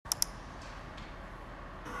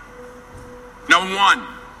Number one,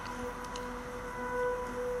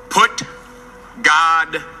 put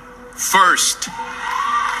God first.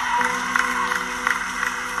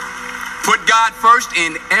 Put God first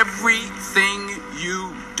in everything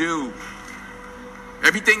you do.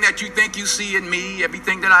 Everything that you think you see in me,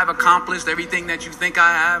 everything that I've accomplished, everything that you think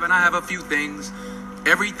I have, and I have a few things,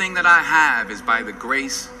 everything that I have is by the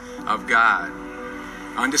grace of God.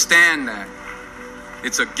 Understand that.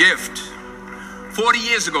 It's a gift. 40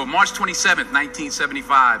 years ago, March 27th,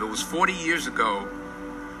 1975, it was 40 years ago,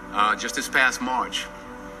 just this past March,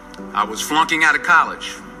 I was flunking out of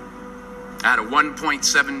college. I had a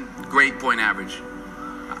 1.7 grade point average.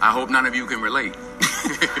 I hope none of you can relate.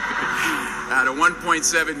 I had a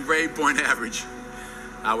 1.7 grade point average.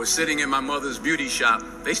 I was sitting in my mother's beauty shop.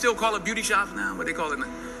 They still call it beauty shops now? What they call it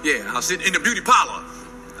now? Yeah, I was sitting in the beauty parlor.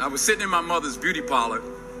 I was sitting in my mother's beauty parlor,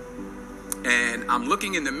 and I'm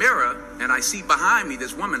looking in the mirror, and I see behind me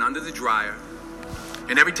this woman under the dryer.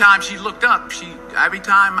 And every time she looked up, every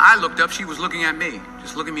time I looked up, she was looking at me,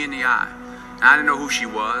 just looking me in the eye. And I didn't know who she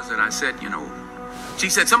was, and I said, she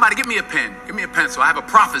said, somebody give me a pen, give me a pencil. I have a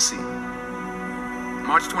prophecy.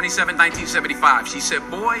 March 27, 1975, she said,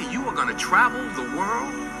 boy, you are going to travel the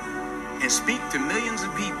world and speak to millions of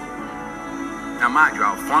people. Now, mind you,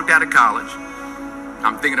 I was flunked out of college.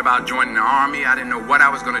 I'm thinking about joining the army. I didn't know what I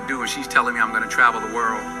was going to do, and she's telling me I'm going to travel the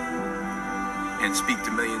world and speak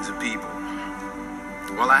to millions of people.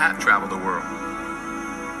 Well, I have traveled the world,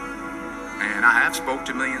 and I have spoke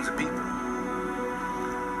to millions of people.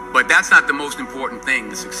 But that's not the most important thing,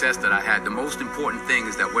 the success that I had. The most important thing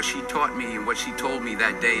is that what she taught me and what she told me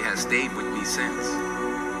that day has stayed with me since.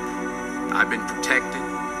 I've been protected.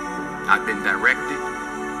 I've been directed.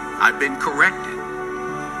 I've been corrected.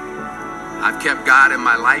 I've kept God in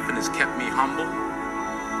my life, and it's kept me humble.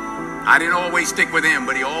 I didn't always stick with him,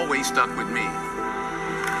 but he always stuck with me.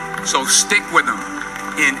 So stick with him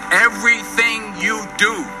in everything you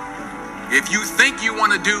do. If you think you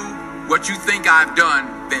want to do what you think I've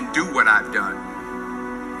done, then do what I've done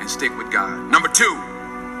and stick with God. Number two,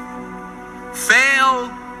 fail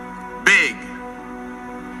big.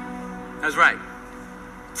 That's right.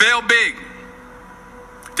 Fail big.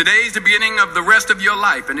 Today's the beginning of the rest of your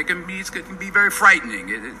life, and it can be very frightening.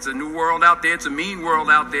 It's a new world out there. It's a mean world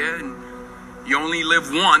out there, and you only live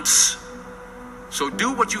once. So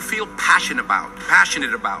do what you feel passionate about.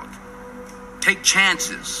 Take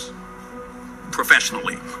chances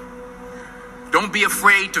professionally. Don't be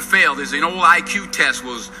afraid to fail. There's an old IQ test,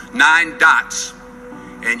 was 9 dots,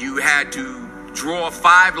 and you had to draw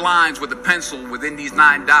 5 lines with a pencil within these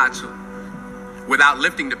 9 dots without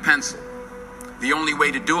lifting the pencil. The only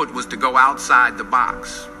way to do it was to go outside the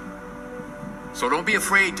box. So don't be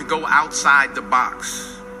afraid to go outside the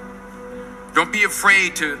box. Don't be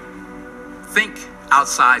afraid to think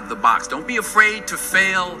outside the box. Don't be afraid to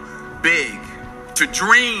fail big, to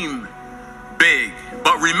dream big.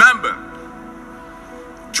 But remember,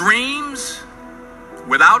 dreams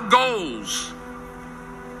without goals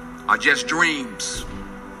are just dreams,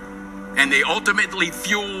 and they ultimately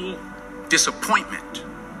fuel disappointment.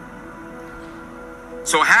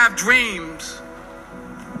 So have dreams,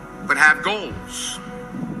 but have goals.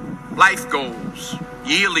 Life goals,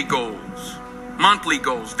 yearly goals, monthly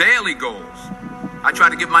goals, daily goals. I try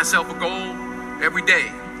to give myself a goal every day.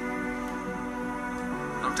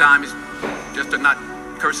 Sometimes it's just to not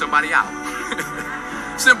curse somebody out.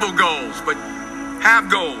 Simple goals, but have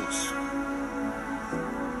goals.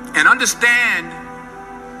 And understand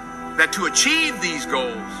that to achieve these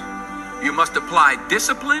goals, you must apply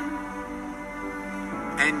discipline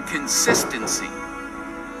and consistency.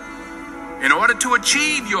 In order to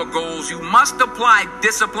achieve your goals, you must apply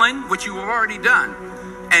discipline, which you have already done,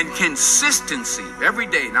 and consistency every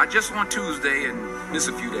day, not just on Tuesday and miss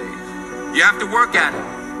a few days. You have to work at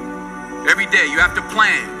it every day. You have to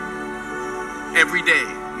plan every day.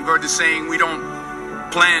 You've heard the saying, we don't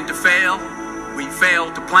plan to fail, we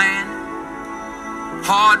fail to plan.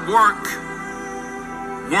 Hard work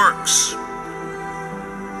works.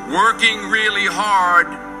 Working really hard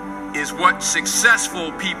is what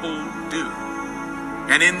successful people do.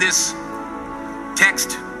 And in this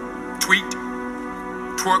text, tweet,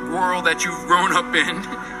 twerk world that you've grown up in,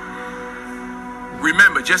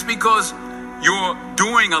 remember, just because you're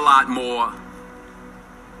doing a lot more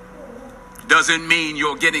doesn't mean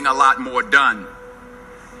you're getting a lot more done.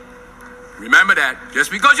 Remember that.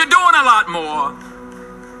 Just because you're doing a lot more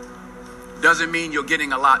doesn't mean you're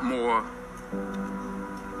getting a lot more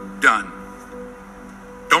done.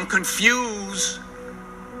 Don't confuse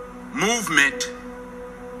movement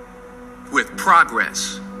with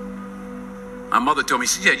progress. My mother told me,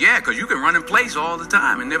 she said, yeah, because you can run in place all the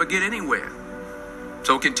time and never get anywhere.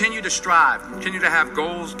 So continue to strive, continue to have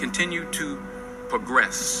goals, continue to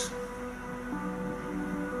progress.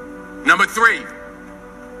 Number 3,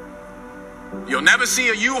 you'll never see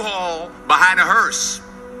a U-Haul behind a hearse.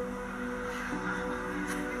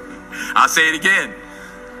 I'll say it again.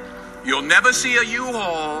 You'll never see a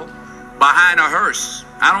U-Haul behind a hearse.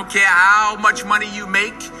 I don't care how much money you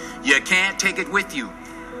make, you can't take it with you.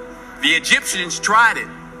 The Egyptians tried it.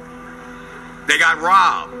 They got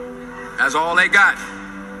robbed. That's all they got.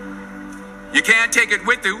 You can't take it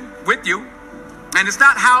with you. And it's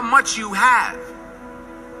not how much you have.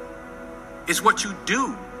 It's what you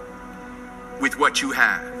do with what you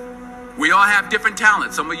have. We all have different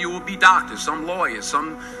talents. Some of you will be doctors, some lawyers,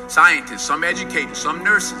 some scientists, some educators, some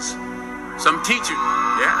nurses, some teachers.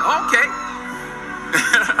 Yeah, okay.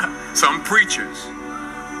 Some preachers.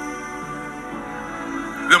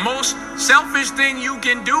 The most selfish thing you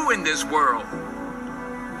can do in this world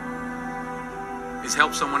is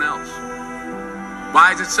help someone else.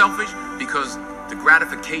 Why is it selfish? Because the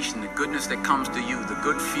gratification, the goodness that comes to you, the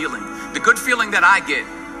good feeling that I get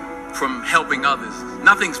from helping others,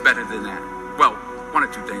 nothing's better than that. Well, one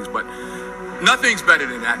or two things, but nothing's better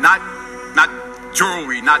than that. Not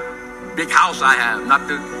jewelry, not big house I have, not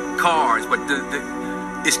the cars, but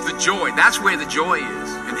it's the joy. That's where the joy is,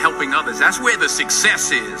 in helping others. That's where the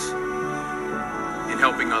success is, in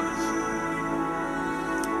helping others.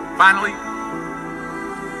 Finally,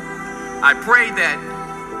 I pray that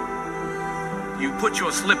you put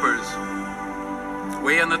your slippers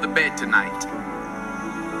way under the bed tonight,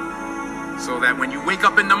 so that when you wake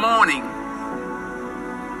up in the morning,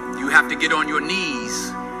 you have to get on your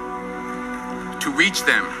knees to reach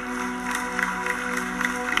them.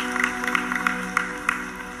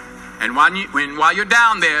 And while you're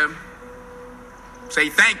down there, say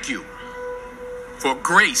thank you for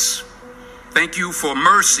grace. Thank you for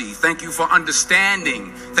mercy. Thank you for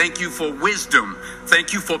understanding. Thank you for wisdom.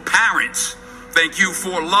 Thank you for parents. Thank you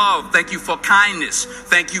for love. Thank you for kindness.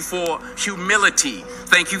 Thank you for humility.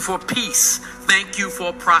 Thank you for peace. Thank you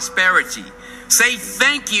for prosperity. Say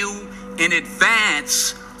thank you in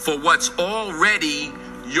advance for what's already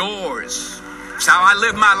yours. That's how I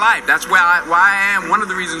live my life. That's why I am. One of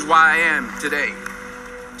the reasons why I am today.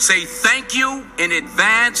 Say thank you in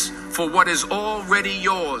advance for what is already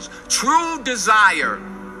yours. True desire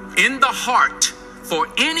in the heart for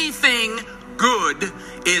anything good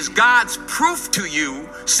is God's proof to you,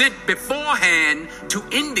 sent beforehand to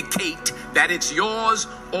indicate that it's yours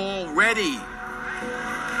already.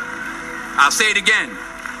 I'll say it again.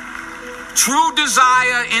 True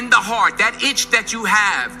desire in the heart, that itch that you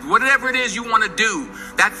have, whatever it is you want to do,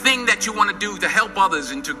 that thing that you want to do to help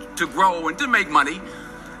others and to grow and to make money,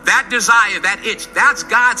 that desire, that itch, that's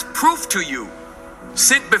God's proof to you,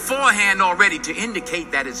 sent beforehand already to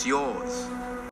indicate that it's yours.